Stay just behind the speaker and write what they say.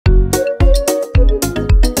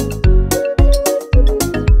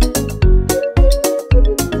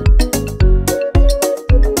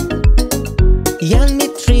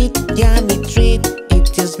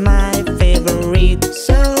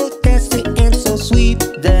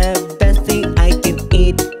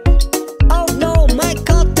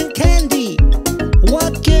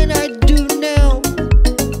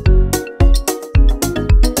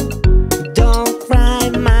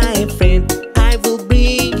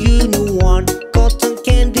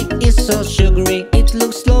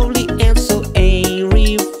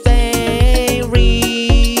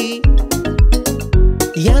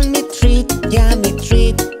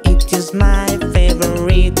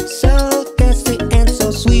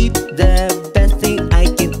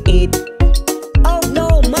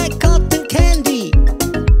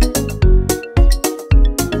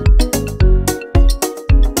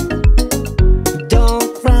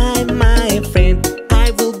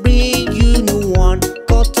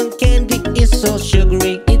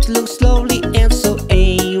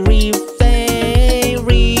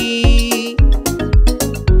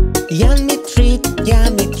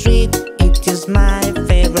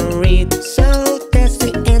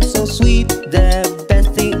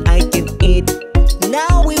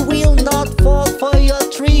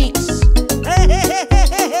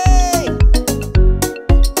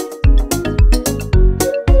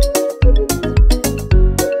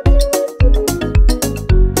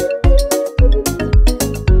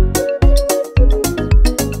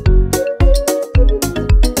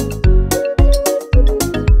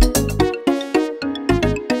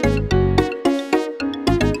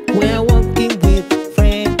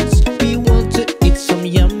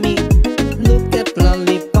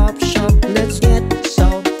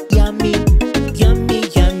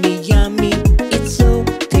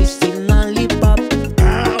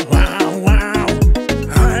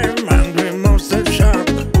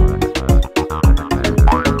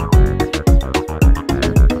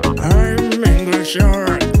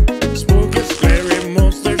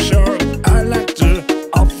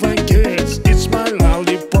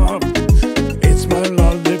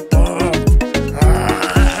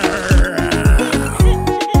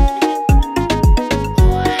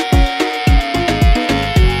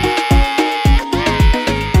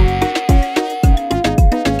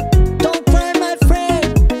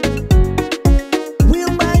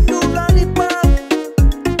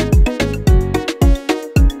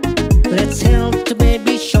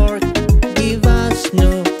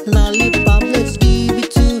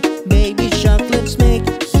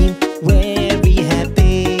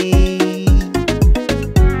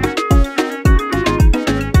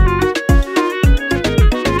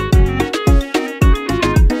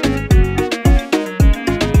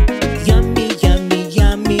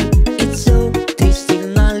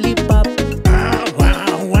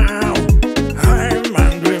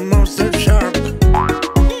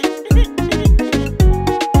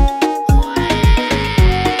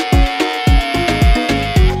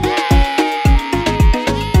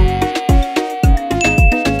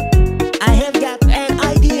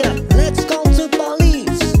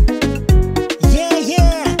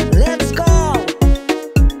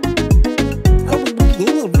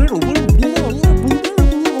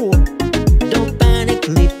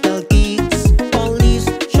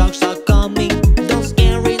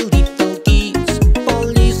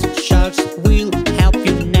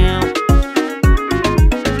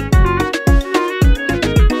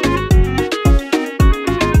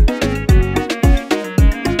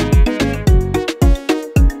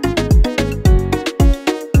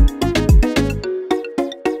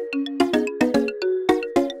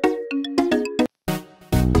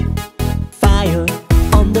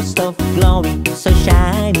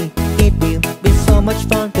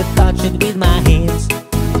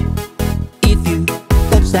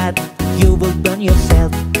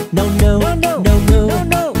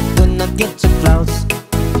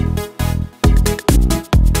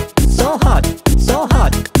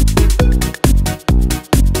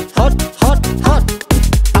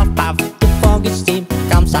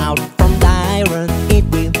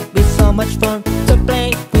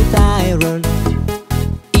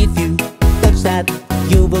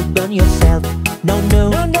you will burn yourself. No, no,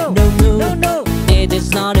 no, no, no, no, no, no. It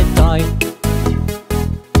is not a toy.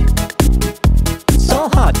 So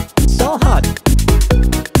hot, so hot.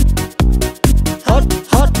 Hot,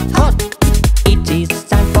 hot, hot. It is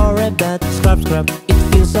time for a bath. Scrub, scrub,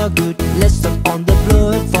 it feels so good. Let's turn on the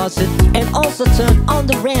blue faucet and also turn on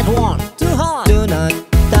the red one. Too hot. Do not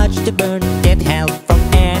touch the burn. Get help from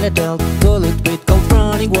an adult. Cool it with cold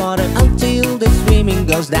running water until the swimming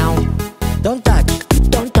goes down. Don't touch,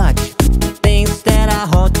 don't touch things that are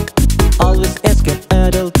hot. Always ask an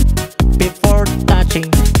adult before touching.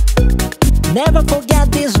 Never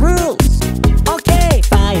forget these rules. Okay.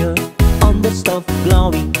 Fire on the stove,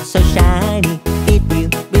 glowing so shiny. It will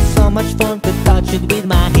be so much fun to touch it with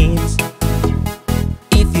my hands.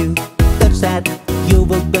 If you touch that, you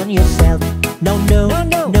will burn yourself. No, no, no,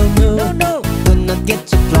 no, no, no, no, no. Do not get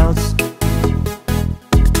too close.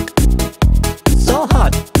 So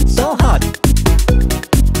hot, so hot.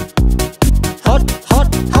 Hot,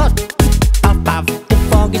 hot, hot. Puff, puff, the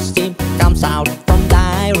foggy steam comes out from the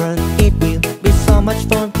iron. It will be so much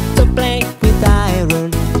fun to play with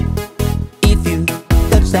iron. If you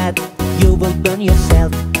touch that, you will burn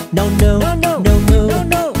yourself. No, no, no, no, no, no, no,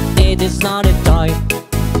 no. It is not a toy.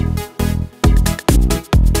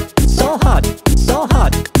 So hot, so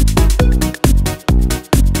hot.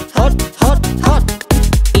 Hot, hot, hot.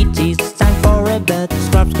 It is time for a bath.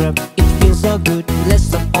 Scrub, scrub, it feels so good.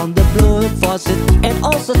 Let's turn on the blue faucet and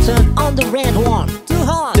also turn on the red one. Too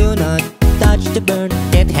hot. Do not touch the burn.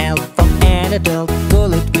 Get help from an adult.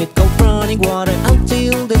 Cool it with cold running water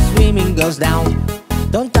until the swimming goes down.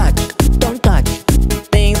 Don't touch, don't touch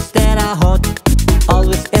things that are hot.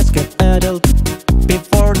 Always ask an adult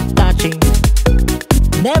before touching.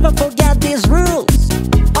 Never forget these rules.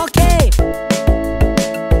 Okay.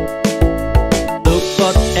 Look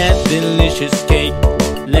what a delicious cake.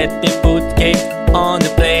 Let me put cake on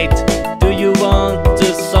the plate. Do you want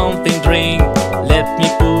something drink? Let me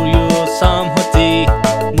pour you some hot tea.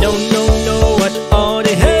 No, no, no, what all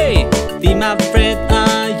the hey? Be my friend,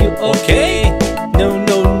 are you okay? No,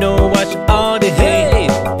 no, no, what all the hey?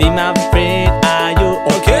 Be my friend, are you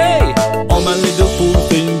okay? Oh my little fool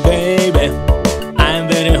thing, baby, I'm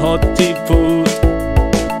very hot tea food.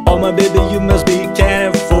 Oh my baby, you must be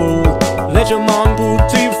careful. Let your mom put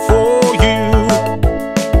tea for you.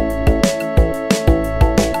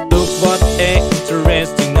 Look what a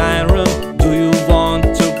interesting iron. Do you want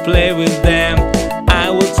to play with them? I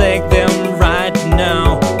will take them right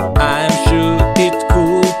now. I'm sure it's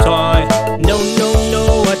cool toy. No, no, no,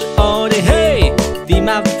 what all the hey? Be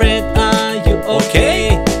my friend, are you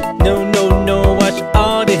okay? No, no, no, what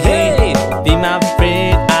all the hey? Be my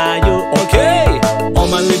friend, are you okay? Oh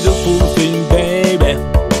my little fool thing, baby,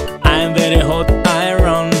 I'm very hot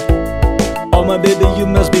iron. Oh my baby, you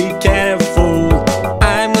must be careful.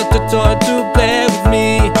 I'm not a toy to play with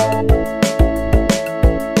me.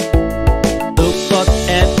 Look what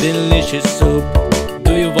a delicious soup.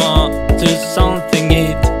 Do you want something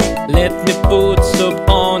eat? Let me put soup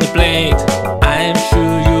on the plate. I'm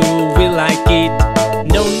sure you will like it.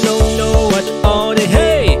 No, no, no, what all the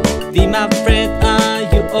hey? Be my friend, are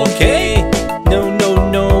you okay? No, no,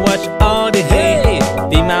 no, what all the hey?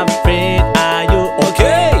 Be my friend, are you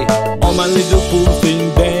okay? Oh my little fool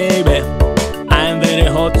thing, baby, I'm very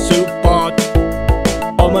hot soup pot.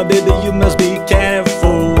 Oh my baby, you must be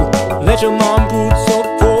careful. Let your mom put soap